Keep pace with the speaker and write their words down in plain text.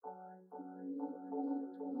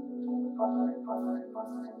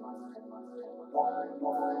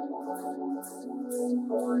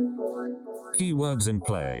Keywords in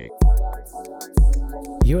Play.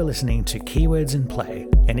 You are listening to Keywords in Play,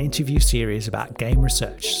 an interview series about game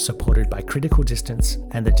research supported by Critical Distance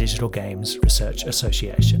and the Digital Games Research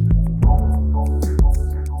Association.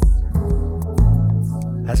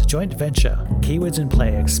 As a joint venture, Keywords in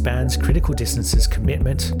Play expands Critical Distance's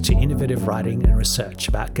commitment to innovative writing and research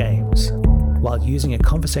about games, while using a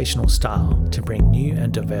conversational style to bring new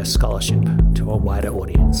and diverse scholarship to a wider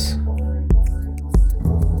audience.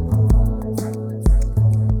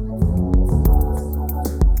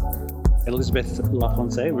 Elizabeth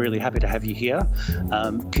Lafonce, really happy to have you here.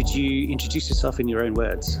 Could you introduce yourself in your own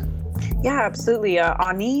words? Yeah, absolutely.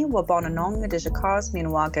 Ani wabonanong adijakas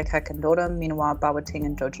minwa gekakandoram minwa bawating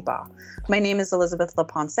and jojaba. My name is Elizabeth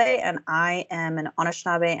Laponce, and I am an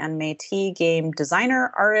Anishinaabe and Métis game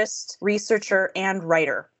designer, artist, researcher, and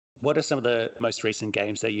writer. What are some of the most recent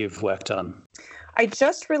games that you've worked on? I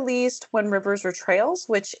just released When Rivers Were Trails,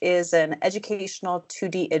 which is an educational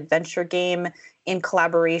 2D adventure game in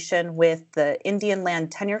collaboration with the Indian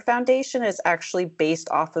Land Tenure Foundation. It's actually based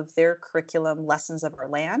off of their curriculum, Lessons of Our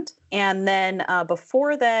Land. And then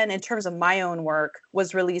before then, in terms of my own work,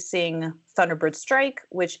 was releasing Thunderbird Strike,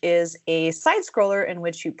 which is a side-scroller in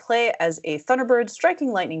which you play as a Thunderbird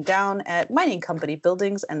striking lightning down at mining company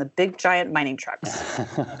buildings and the big giant mining trucks.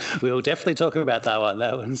 We'll definitely talk about that one.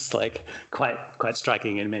 That one's like quite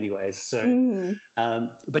striking in many ways. So,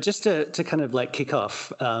 but just to kind of like kick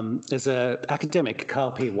off, there's an academic,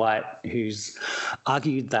 Carl P. White, who's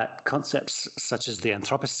argued that concepts such as the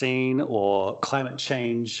Anthropocene or climate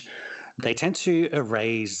change, they tend to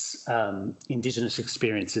erase Indigenous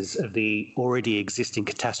experiences of the already existing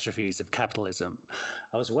catastrophes of capitalism.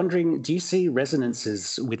 I was wondering, do you see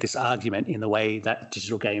resonances with this argument in the way that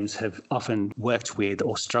digital games have often worked with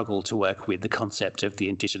or struggled to work with the concept of the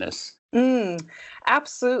Indigenous?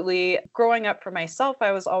 Absolutely. Growing up for myself,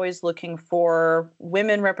 I was always looking for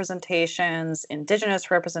women representations,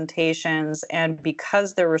 Indigenous representations, and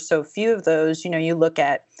because there were so few of those, you look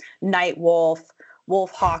at Night Wolf,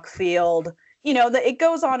 Wolf Hawkfield, it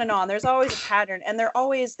goes on and on. There's always a pattern, and they're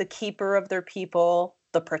always the keeper of their people,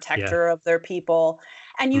 the protector of their people,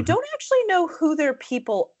 and you don't actually know who their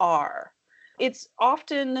people are. It's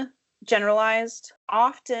often generalized,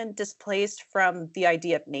 often displaced from the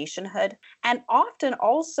idea of nationhood, and often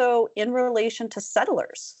also in relation to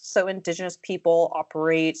settlers. So Indigenous people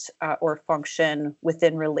operate or function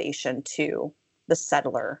within relation to the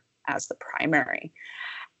settler as the primary.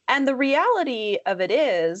 And the reality of it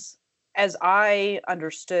is, as I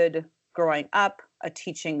understood growing up, a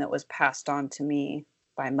teaching that was passed on to me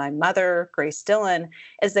by my mother, Grace Dillon,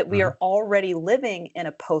 is that we are already living in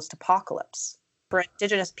a post-apocalypse. For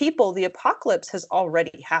Indigenous people, the apocalypse has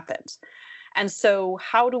already happened. And so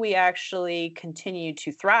how do we actually continue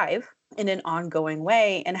to thrive in an ongoing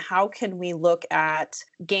way? And how can we look at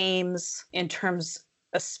games in terms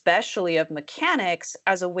especially of mechanics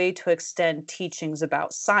as a way to extend teachings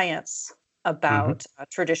about science, about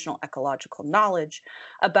traditional ecological knowledge,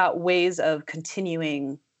 about ways of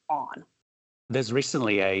continuing on? There's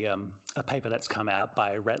recently a paper that's come out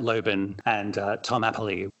by Rhett Lobban and Tom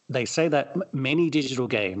Appley. They say that many digital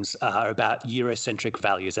games are about Eurocentric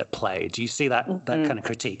values at play. Do you see that kind of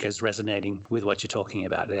critique as resonating with what you're talking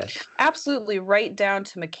about there? Absolutely, right down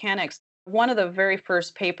to mechanics. One of the very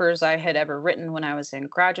first papers I had ever written when I was in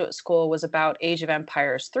graduate school was about Age of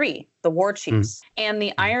Empires 3, the War Chiefs, and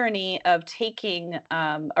the irony of taking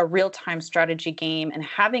a real-time strategy game and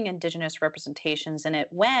having Indigenous representations in it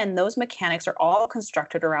when those mechanics are all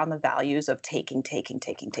constructed around the values of taking.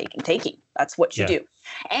 That's what you do.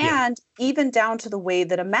 And even down to the way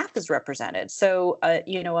that a map is represented. So, a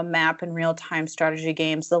map in real-time strategy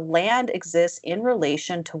games, the land exists in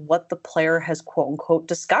relation to what the player has quote-unquote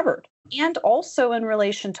discovered, and also in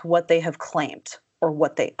relation to what they have claimed or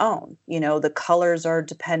what they own. The colors are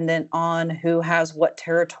dependent on who has what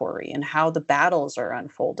territory and how the battles are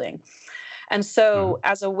unfolding. And so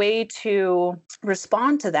as a way to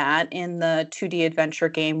respond to that in the 2D adventure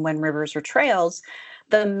game When Rivers Were Trails,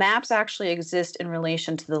 the maps actually exist in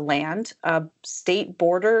relation to the land. State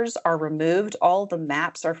borders are removed. All the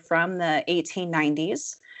maps are from the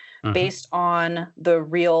 1890s. Based on the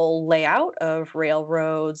real layout of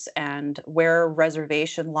railroads and where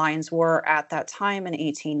reservation lines were at that time in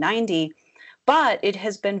 1890. But it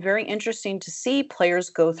has been very interesting to see players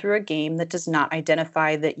go through a game that does not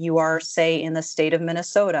identify that you are, say, in the state of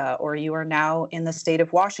Minnesota or you are now in the state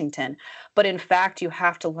of Washington. But in fact, you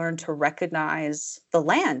have to learn to recognize the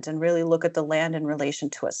land and really look at the land in relation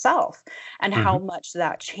to itself, and how much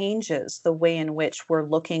that changes the way in which we're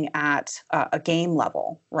looking at a game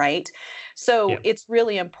level, right? So it's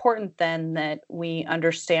really important then that we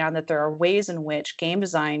understand that there are ways in which game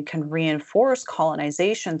design can reinforce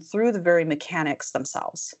colonization through the very mechanics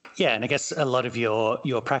themselves. Yeah, and I guess a lot of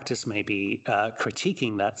your practice may be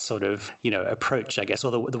critiquing that sort of, approach, I guess,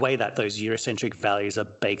 or the way that those Eurocentric values are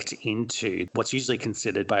baked into what's usually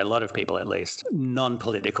considered by a lot of people, at least,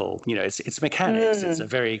 non-political. It's mechanics. It's a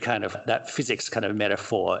very kind of that physics kind of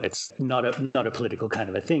metaphor. It's not a political kind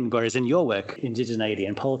of a thing. Whereas in your work, indigeneity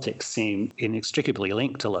and politics seem inextricably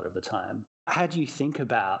linked a lot of the time. How do you think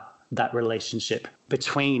about that relationship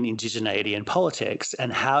between indigeneity and politics,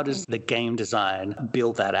 and how does the game design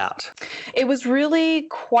build that out? It was really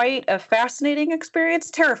quite a fascinating experience,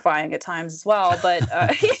 terrifying at times as well, but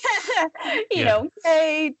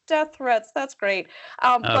yay, death threats, that's great.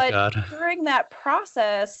 But during that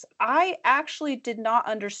process, I actually did not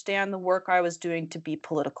understand the work I was doing to be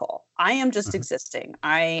political. I am just existing.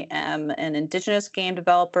 I am an Indigenous game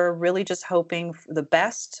developer, really just hoping for the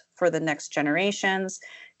best for the next generations,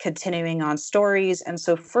 continuing on stories. And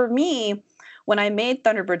so for me, when I made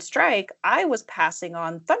Thunderbird Strike, I was passing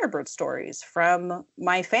on Thunderbird stories from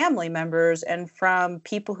my family members and from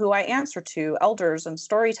people who I answer to, elders and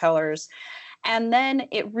storytellers. And then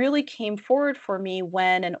it really came forward for me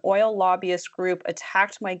when an oil lobbyist group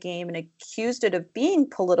attacked my game and accused it of being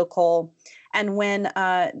political. And when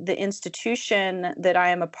the institution that I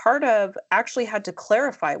am a part of actually had to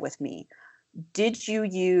clarify with me, did you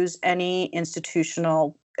use any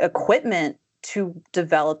institutional equipment to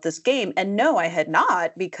develop this game? And no, I had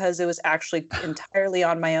not, because it was actually entirely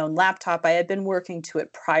on my own laptop. I had been working to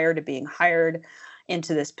it prior to being hired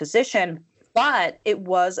into this position, but it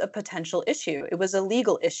was a potential issue. It was a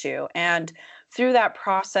legal issue. And through that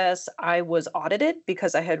process, I was audited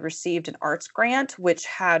because I had received an arts grant, which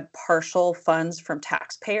had partial funds from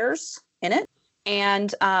taxpayers in it.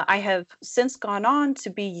 And I have since gone on to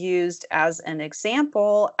be used as an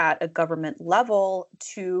example at a government level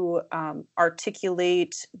to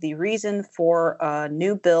articulate the reason for a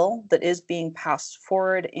new bill that is being passed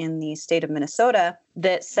forward in the state of Minnesota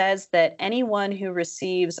that says that anyone who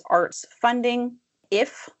receives arts funding,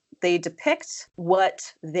 if they depict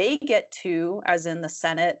what they get to, as in the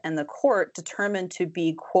Senate and the court, determined to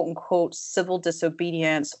be quote unquote civil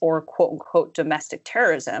disobedience or quote unquote domestic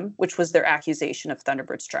terrorism, which was their accusation of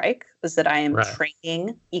Thunderbird Strike, was that I am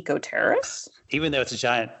training eco-terrorists. Even though it's a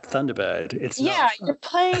giant Thunderbird, it's not. You're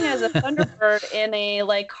playing as a Thunderbird in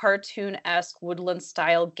a cartoon-esque woodland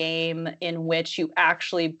style game in which you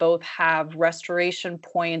actually both have restoration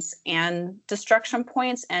points and destruction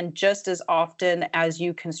points, and just as often as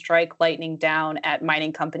you can strike lightning down at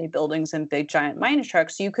mining company buildings and big giant mining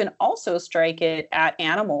trucks, you can also strike it at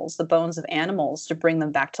animals, the bones of animals, to bring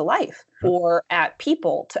them back to life, or at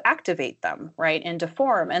people to activate them, right, into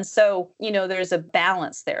form. And so, there's a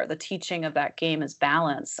balance there. The teaching of that game is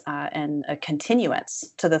balance and a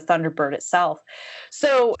continuance to the Thunderbird itself.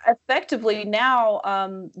 So effectively now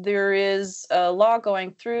there is a law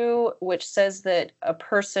going through which says that a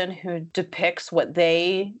person who depicts what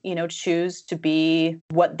they, choose to be,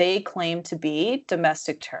 what they claim to be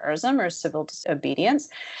domestic terrorism or civil disobedience,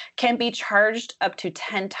 can be charged up to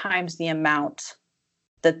 10 times the amount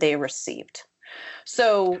that they received.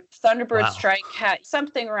 So Thunderbird Strike had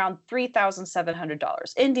something around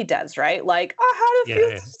 $3,700. Indie devs, right? Like, I had a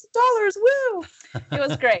few dollars, woo! It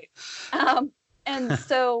was great. And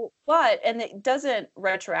so, and it doesn't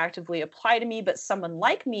retroactively apply to me, but someone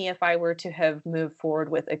like me, if I were to have moved forward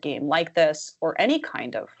with a game like this or any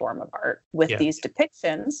kind of form of art with these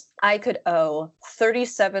depictions, I could owe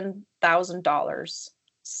 $37,000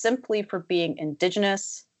 simply for being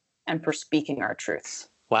Indigenous and for speaking our truths.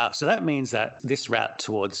 Wow. So that means that this route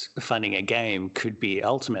towards funding a game could be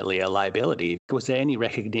ultimately a liability. Was there any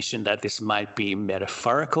recognition that this might be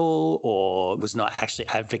metaphorical or was not actually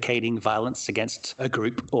advocating violence against a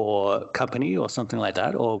group or company or something like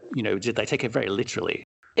that? Or, did they take it very literally?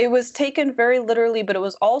 It was taken very literally, but it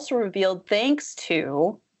was also revealed thanks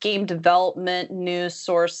to game development news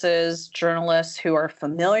sources, journalists who are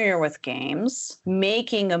familiar with games,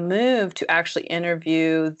 making a move to actually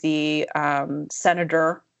interview the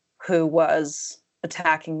senator who was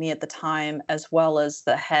attacking me at the time, as well as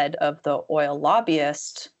the head of the oil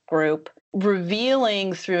lobbyist group,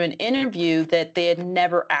 revealing through an interview that they had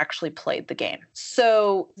never actually played the game.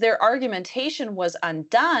 So their argumentation was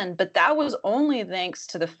undone, but that was only thanks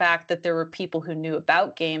to the fact that there were people who knew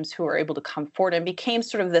about games who were able to come forward and became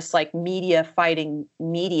sort of this like media fighting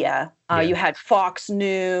media. You had Fox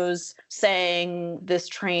News saying this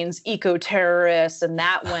train's eco-terrorists, and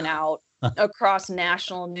that went out across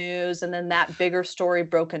national news. And then that bigger story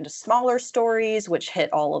broke into smaller stories, which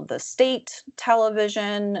hit all of the state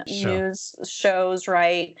television news shows,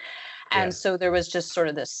 right? And so there was just sort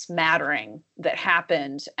of this smattering that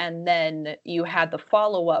happened. And then you had the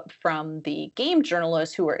follow-up from the game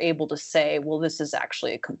journalists who were able to say, well, this is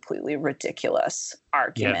actually a completely ridiculous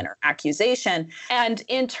argument or accusation. And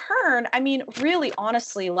in turn, I mean, really,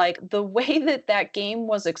 honestly, like the way that that game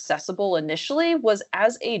was accessible initially was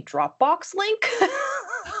as a Dropbox link.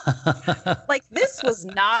 Like this was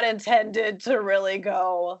not intended to really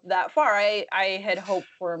go that far. I had hoped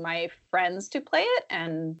for my friends to play it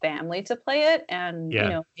and family to play it and, you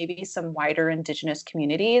know, maybe some wider Indigenous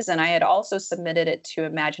communities. And I had also submitted it to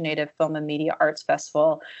Imaginative Film and Media Arts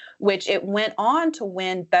Festival, which it went on to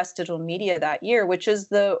win Best Digital Media that year, which is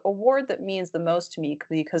the award that means the most to me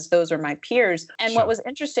because those are my peers. And what was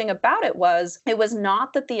interesting about it was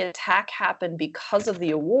not that the attack happened because of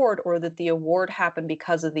the award or that the award happened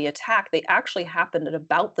because of the attack. They actually happened at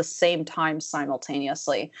about the same time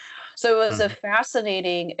simultaneously. So it was a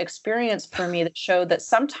fascinating experience for me that showed that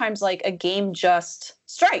sometimes like a game just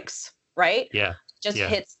strikes, right? Just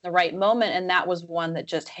hits in the right moment. And that was one that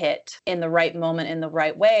just hit in the right moment in the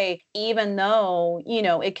right way, even though, you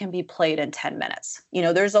know, it can be played in 10 minutes. You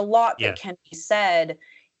know, there's a lot that can be said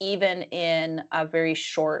even in a very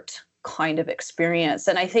short kind of experience.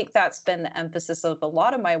 And I think that's been the emphasis of a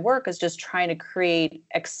lot of my work is just trying to create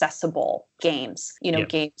accessible games, you know,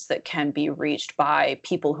 games that can be reached by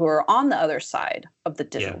people who are on the other side of the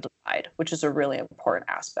digital divide, which is a really important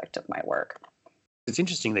aspect of my work. It's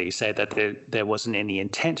interesting that you say that there wasn't any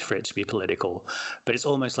intent for it to be political, but it's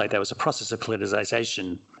almost like there was a process of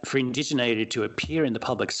politicization. For indigeneity to appear in the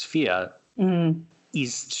public sphere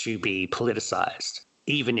is to be politicized,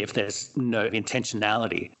 even if there's no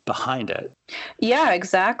intentionality behind it. Yeah,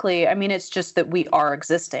 exactly. I mean, it's just that we are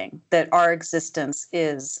existing, that our existence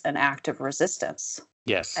is an act of resistance.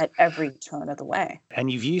 Yes. At every turn of the way.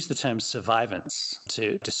 And you've used the term survivance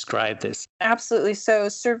to describe this. Absolutely. So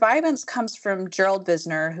survivance comes from Gerald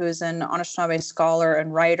Visner, who is an Anishinaabe scholar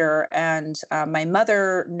and writer. And my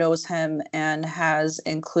mother knows him and has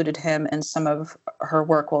included him in some of her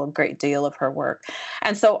work, well, a great deal of her work.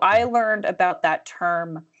 And so I learned about that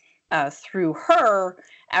term through her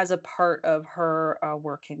as a part of her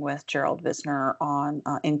working with Gerald Visner on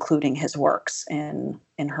including his works in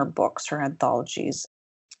her books, her anthologies.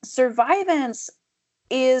 Survivance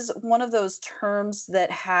is one of those terms that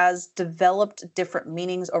has developed different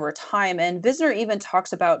meanings over time. And Visner even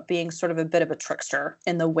talks about being sort of a bit of a trickster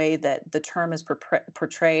in the way that the term is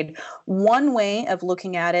portrayed. One way of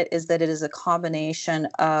looking at it is that it is a combination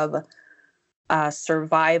of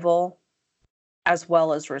survival as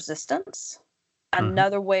well as resistance.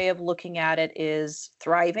 Another way of looking at it is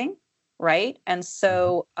thriving, right? And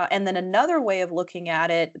so, and then another way of looking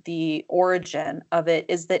at it, the origin of it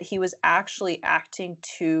is that he was actually acting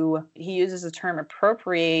to, he uses the term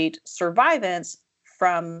appropriate survivance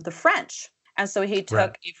from the French. And so he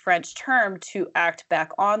took a French term to act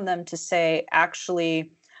back on them to say,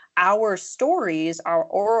 actually, our stories, our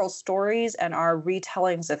oral stories and our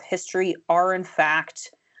retellings of history are in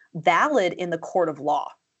fact valid in the court of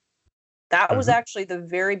law. That was actually the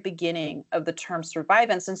very beginning of the term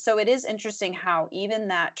survivance. And so it is interesting how even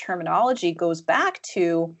that terminology goes back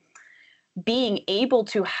to being able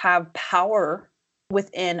to have power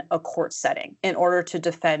within a court setting in order to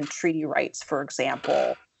defend treaty rights, for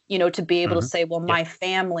example. You know, to be able to say, well, my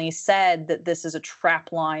family said that this is a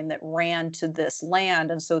trap line that ran to this land.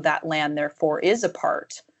 And so that land, therefore, is a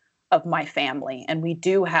part of my family. And we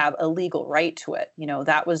do have a legal right to it. You know,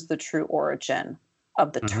 that was the true origin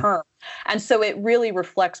of the term. And so it really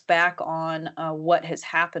reflects back on what has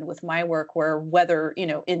happened with my work, where whether, you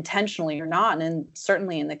know, intentionally or not, and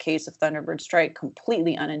certainly in the case of Thunderbird Strike,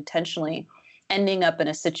 completely unintentionally, ending up in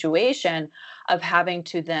a situation of having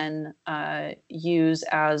to then use,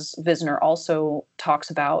 as Visner also talks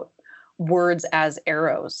about, words as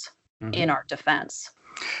arrows in our defense.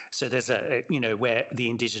 So there's a, you know, where the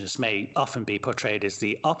Indigenous may often be portrayed as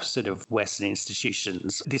the opposite of Western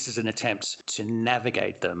institutions. This is an attempt to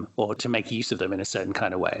navigate them or to make use of them in a certain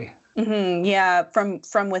kind of way. Yeah,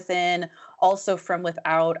 from within, also from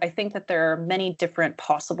without. I think that there are many different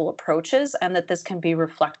possible approaches and that this can be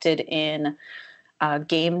reflected in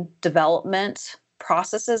game development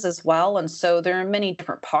processes as well. And so there are many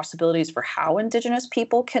different possibilities for how Indigenous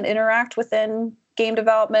people can interact within game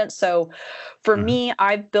development. So for me,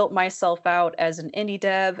 I've built myself out as an indie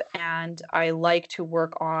dev, and I like to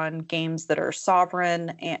work on games that are sovereign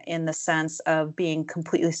in the sense of being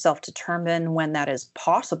completely self-determined when that is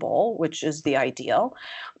possible, which is the ideal,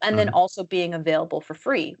 and then also being available for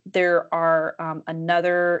free. There are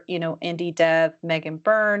another, indie dev, Megan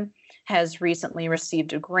Byrne, has recently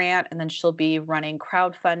received a grant, and then she'll be running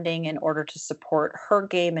crowdfunding in order to support her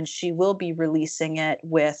game, and she will be releasing it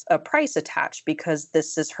with a price attached because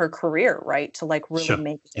this is her career, right? To really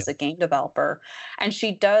make it as a game developer. And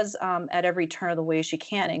she does, at every turn of the way she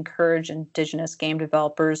can, encourage Indigenous game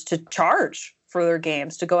developers to charge for their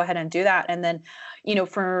games, to go ahead and do that. And then,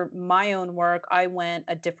 for my own work, I went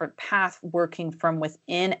a different path, working from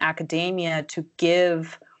within academia to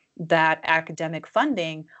give that academic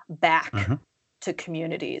funding back to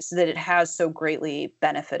communities that it has so greatly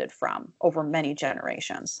benefited from over many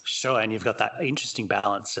generations. Sure. And you've got that interesting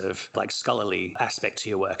balance of scholarly aspect to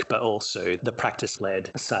your work, but also the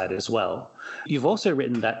practice-led side as well. You've also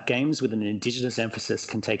written that games with an Indigenous emphasis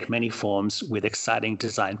can take many forms with exciting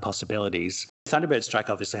design possibilities. Thunderbird Strike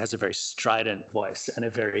obviously has a very strident voice and a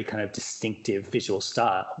very kind of distinctive visual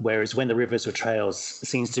style, whereas When the Rivers Were Trails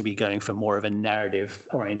seems to be going for more of a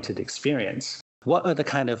narrative-oriented experience. What are the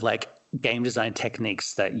kind of game design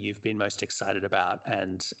techniques that you've been most excited about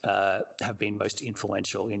and have been most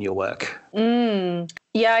influential in your work?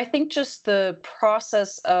 Yeah, I think just the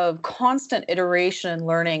process of constant iteration and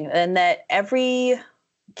learning, and that every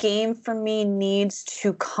game for me needs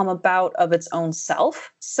to come about of its own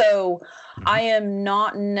self. So I am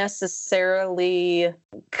not necessarily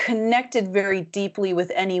connected very deeply with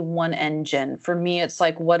any one engine. For me, it's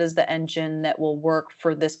what is the engine that will work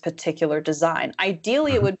for this particular design?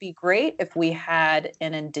 Ideally, it would be great if we had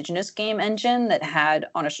an Indigenous game engine that had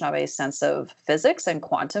Anishinabe's sense of physics and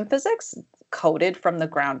quantum physics coded from the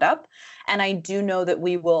ground up. And I do know that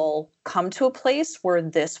we will come to a place where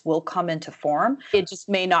this will come into form. It just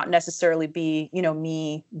may not necessarily be,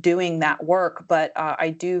 me doing that work, but I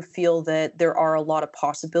do feel that there are a lot of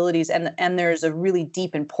possibilities, and there's a really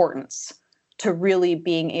deep importance to really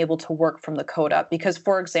being able to work from the code up. Because,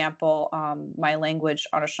 for example, my language,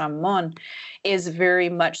 Anishinaabe, is very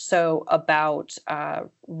much so about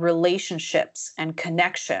relationships and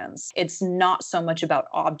connections. It's not so much about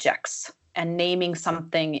objects and naming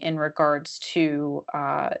something in regards to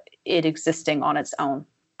it existing on its own.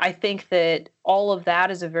 I think that all of that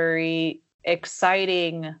is a very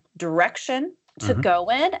exciting direction to go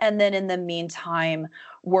in. And then in the meantime,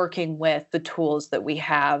 working with the tools that we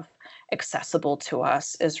have accessible to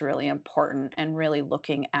us is really important, and really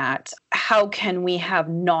looking at how can we have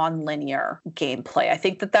nonlinear gameplay. I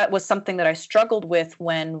think that was something that I struggled with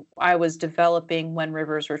when I was developing When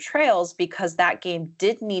Rivers Were Trails, because that game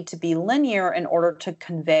did need to be linear in order to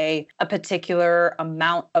convey a particular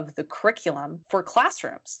amount of the curriculum for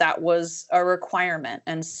classrooms. That was a requirement.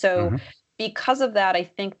 And so because of that, I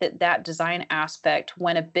think that design aspect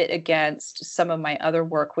went a bit against some of my other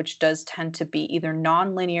work, which does tend to be either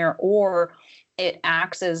nonlinear or it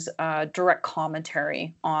acts as direct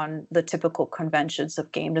commentary on the typical conventions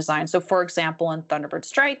of game design. So, for example, in Thunderbird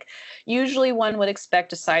Strike, usually one would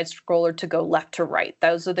expect a side scroller to go left to right.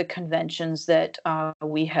 Those are the conventions that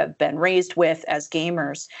we have been raised with as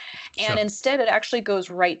gamers. And instead, it actually goes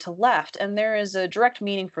right to left. And there is a direct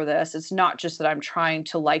meaning for this. It's not just that I'm trying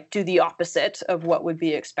to do the opposite of what would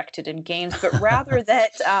be expected in games, but rather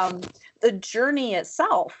that the journey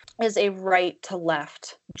itself is a right to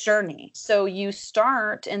left journey. So you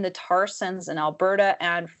start in the tar sands in Alberta,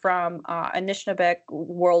 and from Anishinaabe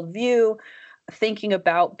worldview, thinking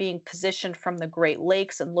about being positioned from the Great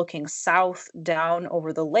Lakes and looking south down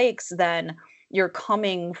over the lakes, then you're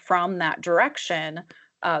coming from that direction,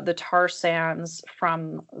 the tar sands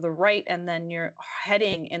from the right, and then you're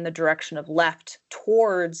heading in the direction of left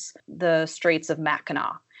towards the Straits of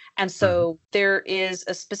Mackinac. And so there is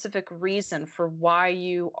a specific reason for why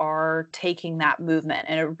you are taking that movement.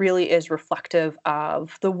 And it really is reflective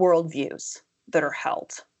of the worldviews that are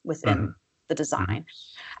held within the design.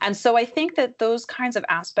 And so I think that those kinds of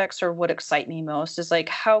aspects are what excite me most, is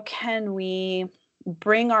how can we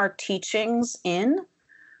bring our teachings in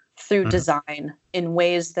through design in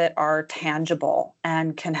ways that are tangible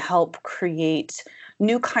and can help create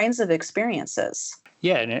new kinds of experiences.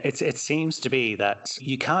 Yeah, and it seems to be that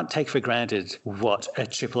you can't take for granted what a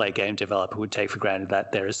AAA game developer would take for granted,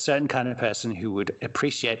 that there is a certain kind of person who would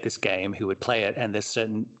appreciate this game, who would play it, and there's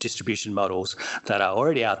certain distribution models that are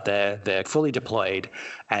already out there, they're fully deployed,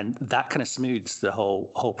 and that kind of smooths the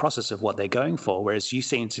whole process of what they're going for, whereas you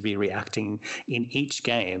seem to be reacting in each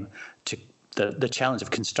game to the challenge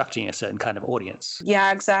of constructing a certain kind of audience.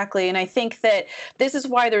 Yeah, exactly. And I think that this is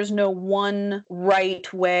why there's no one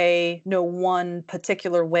right way, no one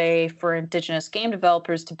particular way for Indigenous game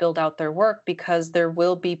developers to build out their work, because there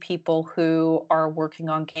will be people who are working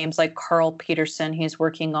on games like Carl Peterson. He's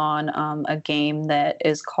working on a game that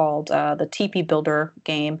is called the TP Builder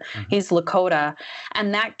game. Mm-hmm. He's Lakota.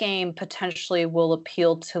 And that game potentially will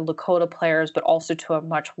appeal to Lakota players, but also to a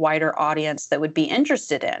much wider audience that would be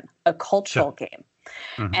interested in a cultural game.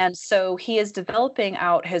 Mm-hmm. And so he is developing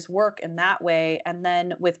out his work in that way. And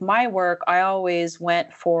then with my work, I always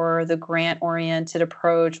went for the grant-oriented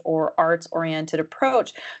approach or arts-oriented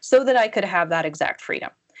approach so that I could have that exact freedom.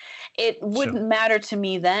 It wouldn't matter to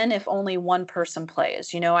me then if only one person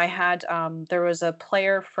plays. You know, I had, there was a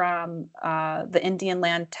player from the Indian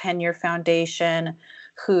Land Tenure Foundation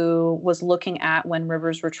who was looking at When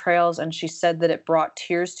Rivers Were Trails, and she said that it brought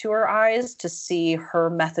tears to her eyes to see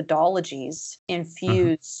her methodologies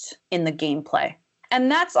infused in the gameplay.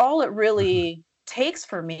 And that's all it really takes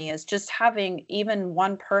for me, is just having even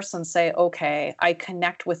one person say, okay, I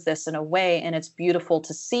connect with this in a way, and it's beautiful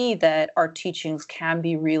to see that our teachings can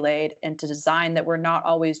be relayed into design, that we're not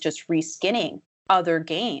always just reskinning other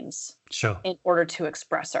games in order to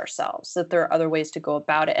express ourselves, that there are other ways to go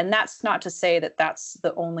about it. And that's not to say that that's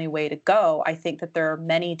the only way to go. I think that there are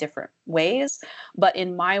many different ways, but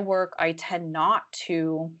in my work, I tend not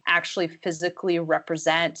to actually physically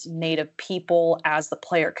represent Native people as the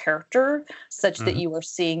player character, such that you are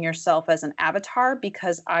seeing yourself as an avatar,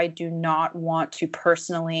 because I do not want to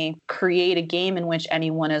personally create a game in which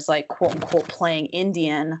anyone is like, quote unquote, playing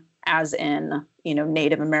Indian, as in, you know,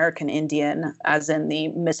 Native American Indian, as in the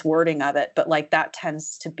miswording of it. But like that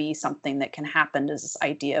tends to be something that can happen, is this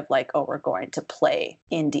idea of like, oh, we're going to play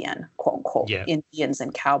Indian, quote unquote, Indians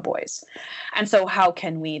and cowboys. And so how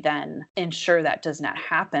can we then ensure that does not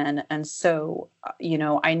happen? And so, you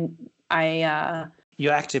know,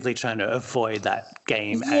 you're actively trying to avoid that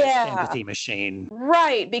game as empathy machine.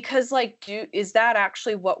 Right. Because like, is that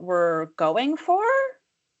actually what we're going for?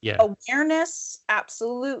 Yeah. Awareness,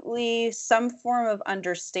 absolutely, some form of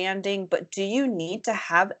understanding, but do you need to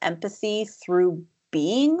have empathy through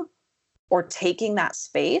being or taking that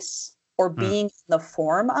space or being in the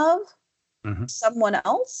form of someone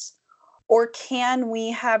else? Or can we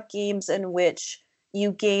have games in which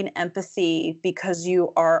you gain empathy because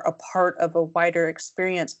you are a part of a wider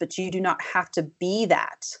experience, but you do not have to be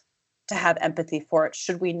that to have empathy for it?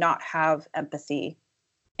 Should we not have empathy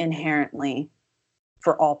inherently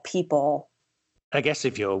for all people? I guess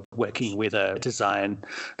if you're working with a design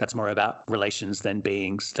that's more about relations than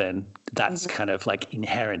beings, then that's kind of like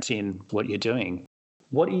inherent in what you're doing.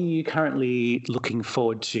 What are you currently looking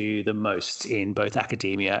forward to the most in both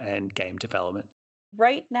academia and game development?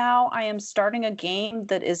 Right now, I am starting a game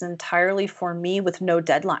that is entirely for me with no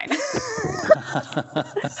deadline.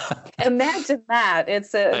 Imagine that.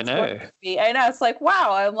 I know. It's like,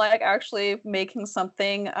 wow, I'm like actually making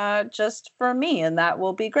something just for me, and that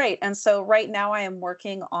will be great. And so right now I am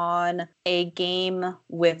working on a game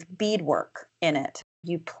with beadwork in it.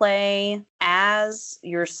 You play as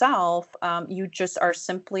yourself. You just are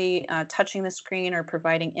simply touching the screen or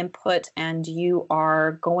providing input, and you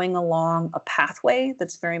are going along a pathway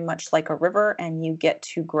that's very much like a river, and you get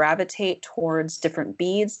to gravitate towards different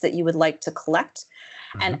beads that you would like to collect.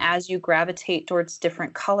 And as you gravitate towards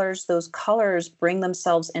different colors, those colors bring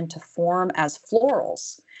themselves into form as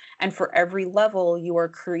florals. And for every level, you are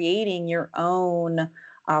creating your own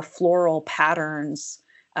floral patterns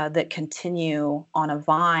that continue on a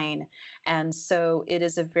vine. And so it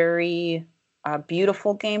is a very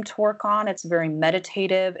beautiful game to work on. It's very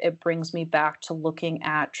meditative. It brings me back to looking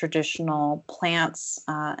at traditional plants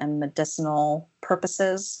and medicinal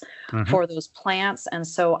purposes for those plants. And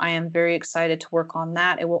so I am very excited to work on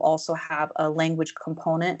that. It will also have a language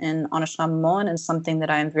component in Anishinaabemowin, and something that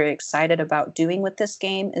I am very excited about doing with this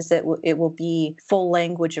game is that it will be full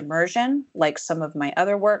language immersion, like some of my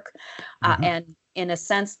other work. And in a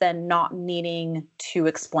sense, then not needing to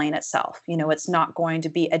explain itself. You know, it's not going to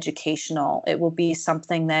be educational. It will be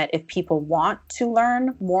something that if people want to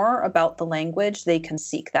learn more about the language, they can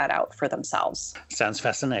seek that out for themselves. Sounds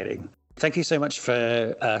fascinating. Thank you so much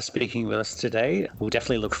for speaking with us today. We'll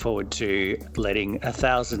definitely look forward to letting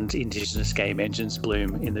 1,000 Indigenous game engines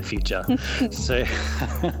bloom in the future. So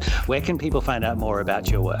where can people find out more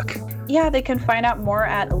about your work? Yeah, they can find out more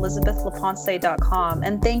at elizabethleponce.com.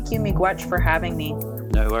 And thank you, Miigwech, for having me.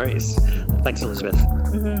 No worries. Thanks, Elizabeth.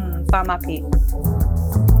 Bamapi.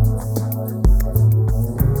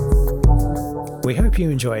 We hope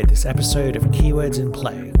you enjoyed this episode of Keywords in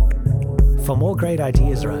Play. For more great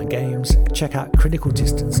ideas around games, check out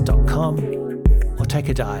criticaldistance.com or take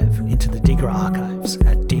a dive into the Digra archives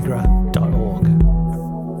at digra.org.